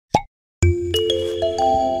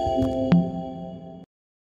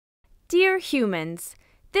humans.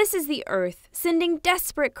 This is the Earth, sending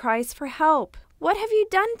desperate cries for help. What have you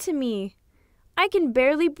done to me? I can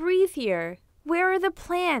barely breathe here. Where are the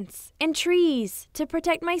plants and trees to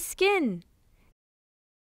protect my skin?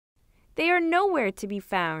 They are nowhere to be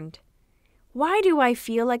found. Why do I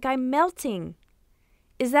feel like I'm melting?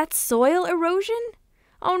 Is that soil erosion?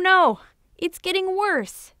 Oh no, it's getting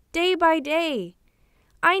worse, day by day.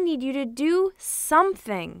 I need you to do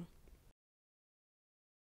something.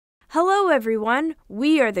 Hello everyone,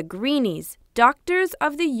 we are the Greenies, doctors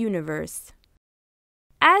of the universe.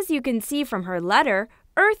 As you can see from her letter,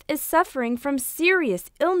 Earth is suffering from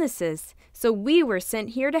serious illnesses, so we were sent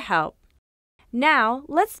here to help. Now,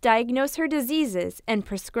 let's diagnose her diseases and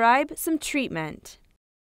prescribe some treatment.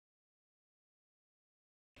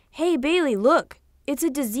 Hey Bailey, look, it's a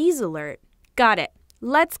disease alert. Got it.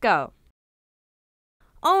 Let's go.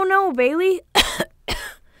 Oh no, Bailey.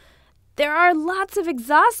 There are lots of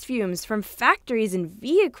exhaust fumes from factories and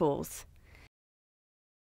vehicles.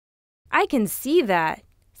 I can see that.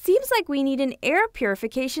 Seems like we need an air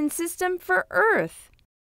purification system for Earth.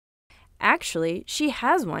 Actually, she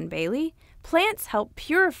has one, Bailey. Plants help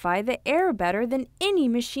purify the air better than any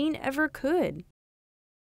machine ever could.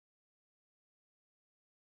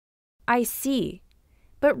 I see.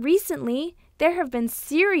 But recently, there have been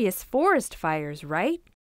serious forest fires, right?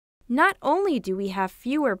 Not only do we have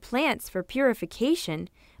fewer plants for purification,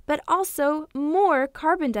 but also more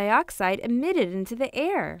carbon dioxide emitted into the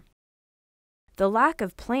air. The lack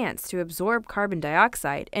of plants to absorb carbon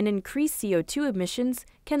dioxide and increase CO2 emissions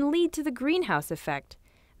can lead to the greenhouse effect,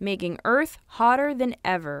 making Earth hotter than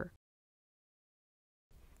ever.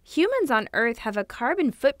 Humans on Earth have a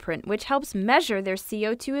carbon footprint which helps measure their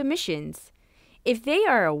CO2 emissions. If they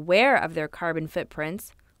are aware of their carbon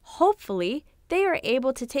footprints, hopefully they are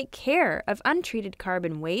able to take care of untreated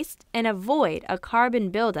carbon waste and avoid a carbon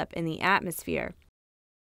buildup in the atmosphere.